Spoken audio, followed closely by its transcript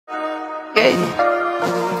Look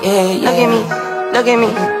at me,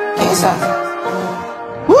 can't stop.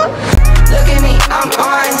 Look at me, I'm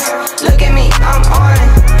on. Look at me, I'm on.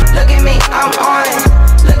 Look at me, I'm on.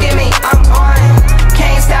 Look at me, I'm on.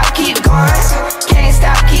 Can't stop, keep going. Can't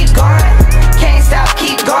stop, keep going. Can't stop,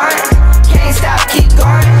 keep going. Can't stop, keep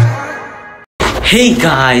going. Hey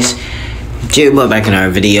guys, J-Boy back in our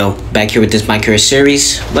video. Back here with this MyCareer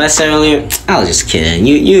series. But I said earlier, I was just kidding.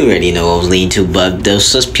 You already know what I was leading to, but those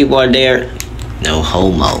such people are there. No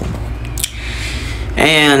homo.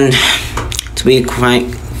 And to be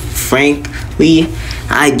frankly,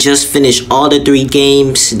 I just finished all the 3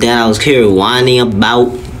 games that I was here whining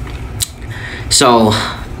about. So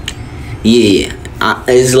yeah,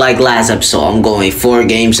 it's like last episode. I'm going 4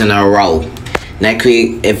 games in a row. Next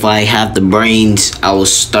week, if I have the brains, I will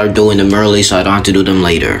start doing them early so I don't have to do them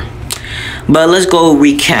later. But let's go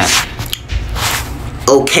recap.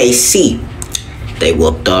 OKC, they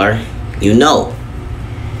whooped our,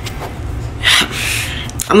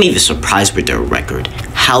 I'm even surprised with their record.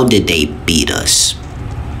 How did they beat us?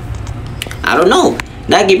 I don't know.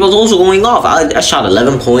 That game was also going off. I shot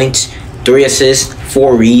 11 points, 3 assists,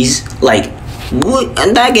 4 rees. Like, what?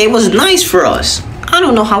 And that game was nice for us. I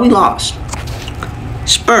don't know how we lost.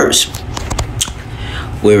 Spurs.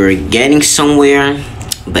 We were getting somewhere,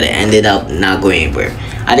 but it ended up not going anywhere.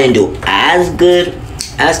 I didn't do as good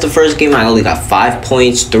as the first game. I only got 5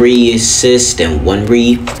 points, 3 assists, and 1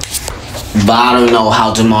 read. But I don't know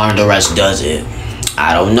how tomorrow and the rest does it.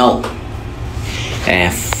 I don't know.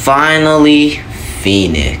 And finally,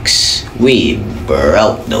 Phoenix. We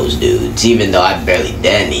broke those dudes, even though I barely did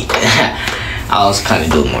anything. I was kind of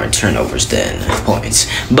doing more turnovers than points.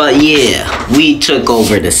 But yeah, we took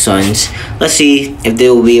over the Suns. Let's see if they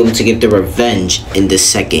will be able to get their revenge in the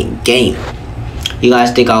second game. You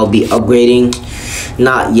guys think I'll be upgrading?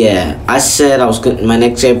 Not yet. I said I was going. My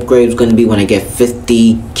next upgrade was going to be when I get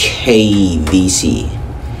 50k VC.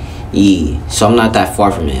 Yeah. So I'm not that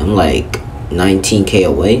far from it. I'm like 19k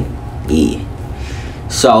away. Yeah.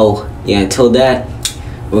 So yeah, until that,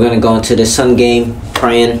 we're gonna go into the Sun game,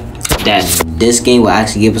 praying that this game will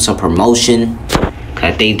actually give us a promotion.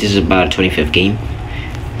 I think this is about a 25th game.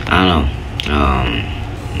 I don't know.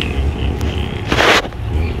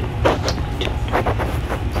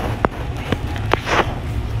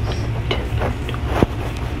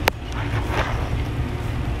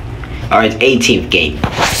 Alright, 18th game.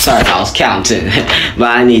 Sorry if I was counting, but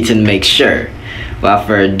I need to make sure. Without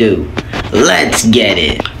further ado, let's get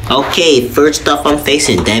it. Okay, first off, I'm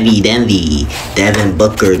facing Devin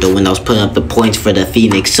Booker, the one that was putting up the points for the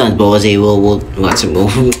Phoenix Suns, but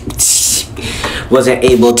wasn't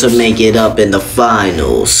able to make it up in the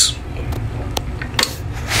finals.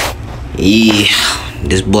 Yeah,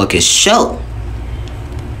 this book is show.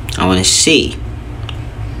 I want to see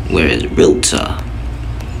where is Ruta.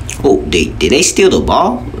 Oh, did they steal the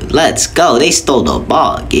ball? Let's go. They stole the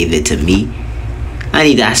ball. Gave it to me. I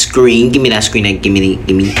need that screen. Give me that screen. Give me.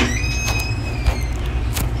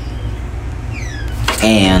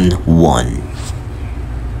 And 1.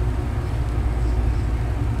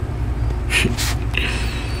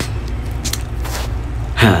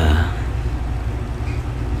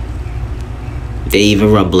 They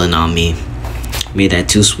even rumbling on me. Made that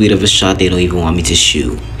too sweet of a shot. They don't even want me to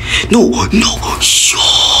shoot. No.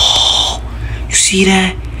 You see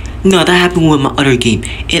that? No, that happened with my other game.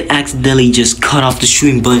 It accidentally just cut off the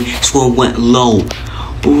shooting button, so it went low.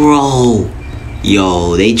 Bro.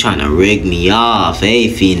 Yo, they trying to rig me off. Hey,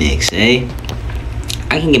 Phoenix, hey?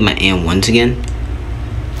 I can get my and-1s again.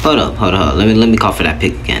 Hold up. Let me call for that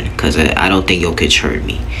pick again, because I don't think Jokic heard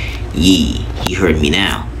me. Yee, he heard me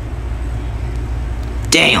now.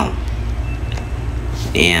 Damn.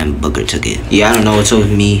 And Booker took it. Yeah, I don't know what's up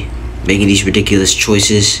with me making these ridiculous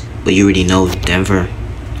choices, but you already know Denver.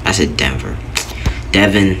 I said Denver.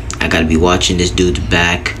 Devin, I gotta be watching this dude's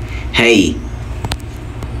back. Hey.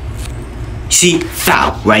 See,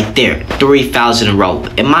 foul right there. 3 fouls in a row.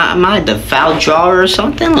 Am I the foul drawer or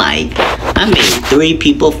something? Like, I made 3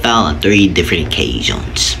 people foul on 3 different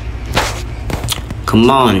occasions. Come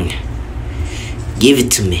on. Give it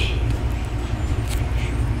to me.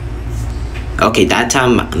 Okay, that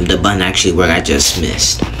time the button actually worked. I just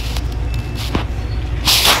missed.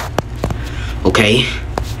 Okay.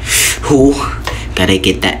 Who? Gotta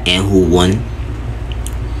get that and who won?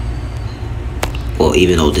 Well,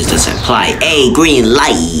 even though this doesn't apply. Hey, green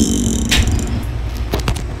light.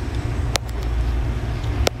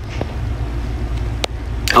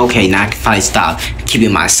 Okay, now I can finally stop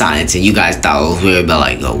keeping my silence, and you guys thought it was weird, but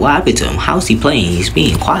like, oh, what happened to him? How's he playing? He's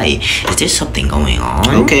being quiet. Is there something going on?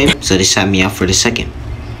 Okay, so they sat me out for the second.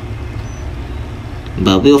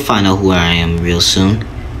 But we'll find out who I am real soon.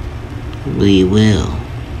 We will.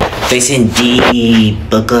 Facing D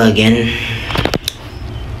Booker again.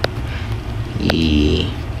 Yeah.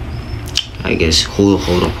 I guess hold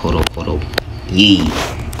up. Yeah.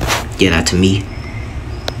 Get that to me.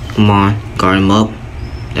 Come on, guard him up.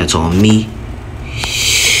 That's on me.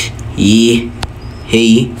 Yeah.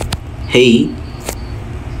 Hey.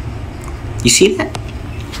 You see that?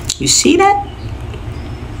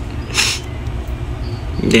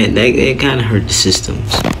 That kind of hurt the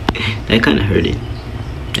systems. That kind of hurt it.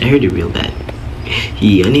 I hurt it real bad.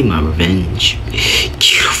 Yeah, I need my revenge.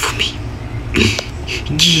 Get off of me.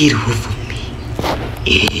 Get off of me.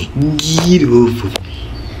 Get off of me.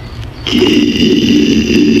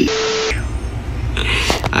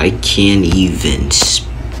 I can't even.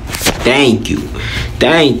 Thank you.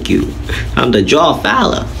 I'm the jaw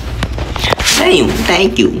fowler. Damn,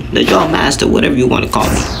 thank you. The jaw master, whatever you want to call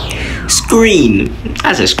me. Screen.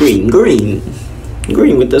 I said screen. Green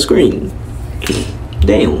with the screen.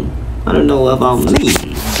 Damn. I don't know if I'm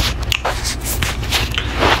mean.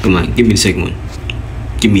 Come on, give me the second one.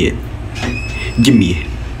 Give me it.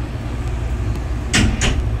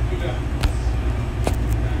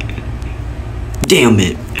 Damn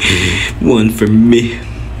it. One for me.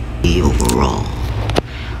 Overall.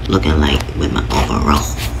 Looking like with my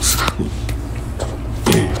overalls.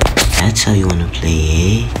 That's how you wanna play,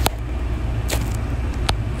 eh?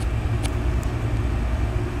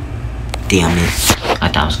 Damn it. I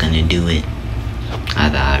thought I was gonna do it. I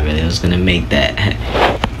thought I really was gonna make that.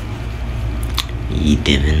 You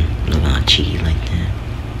didn't look all cheeky like that.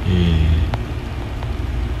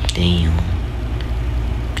 Damn.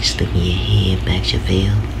 Just look in your head back,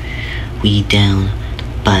 Javale. We down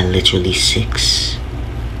by literally 6.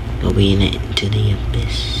 But we into the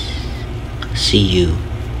abyss. See you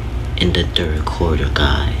in the 3rd quarter,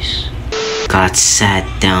 guys. Got sat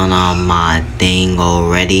down on my thing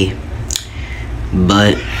already.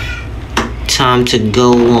 But time to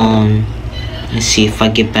go on and see if I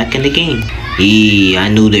get back in the game. Yeah, I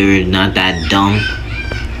knew they were not that dumb.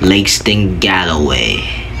 Lakeston Galloway.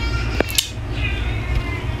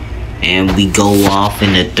 And we go off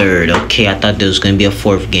in the 3rd. Okay, I thought there was gonna be a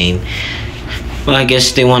 4th game. Well, I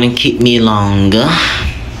guess they want to keep me longer.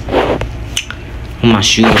 My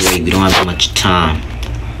shooting rate, we don't have much time.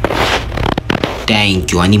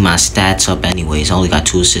 Thank you. I need my stats up anyways. I only got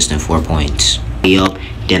 2 assists and 4 points. Up,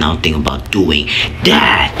 then I'll think about doing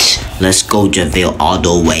that. Let's go, JaVale, all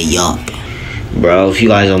the way up. Bro, if you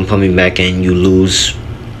guys don't put me back in, you lose.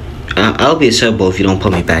 I'll be acceptable if you don't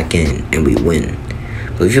put me back in and we win.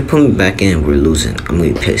 But if you put me back in and we're losing, I'm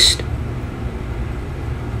gonna be pissed.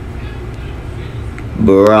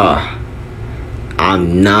 Bruh,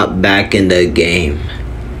 I'm not back in the game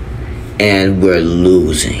and we're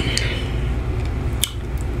losing.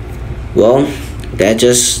 Well, that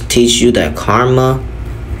just teaches you that karma.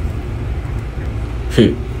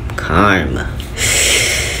 Karma.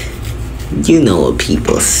 You know what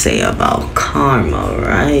people say about karma,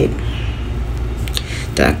 right?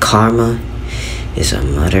 That karma is a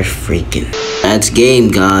mother freaking. That's game,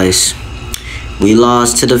 guys. We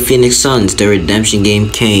lost to the Phoenix Suns. The redemption game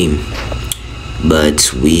came,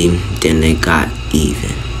 but we didn't got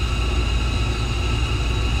even.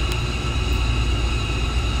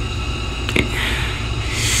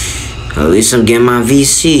 At least I'm getting my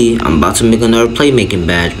VC. I'm about to make another playmaking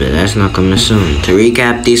badge, but that's not coming soon. To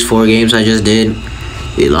recap these 4 games I just did,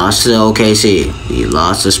 we lost to OKC. We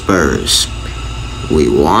lost to Spurs. We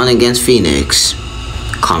won against Phoenix.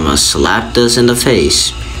 Karma slapped us in the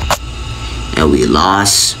face. And we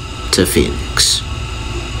lost to Phoenix.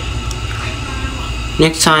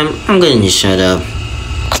 Next time, I'm gonna just shut up.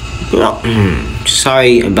 Bro,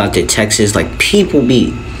 sorry about the Texas. Like, people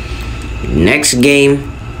be. Next game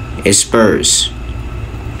is Spurs.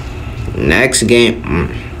 Next game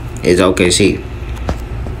is OKC.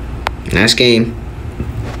 Next game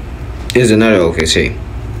is another OKC.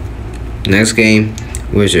 Next game,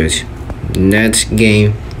 Wizards. Next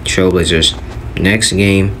game, Trailblazers. Next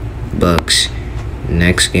game, Bucks.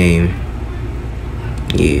 Next game,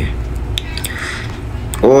 yeah.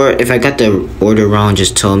 Or if I got the order wrong,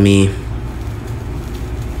 just tell me.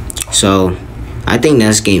 So, I think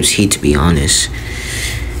next game's Heat, to be honest.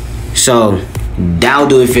 So, that'll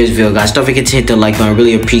do it for this video, guys. Don't forget to hit the like button. I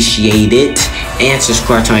really appreciate it. And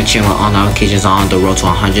subscribe to my channel on notifications on the road to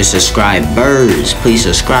 100 subscribers. Please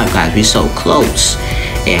subscribe, guys. We're so close.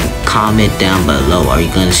 And comment down below. Are you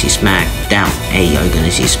gonna see SmackDown? Hey, are you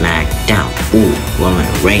gonna see SmackDown? Ooh, Roman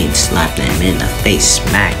Reigns slapped him in the face.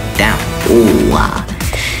 SmackDown. Ooh,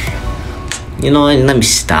 You know what? Let me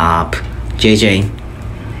stop. JJ,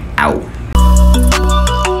 out.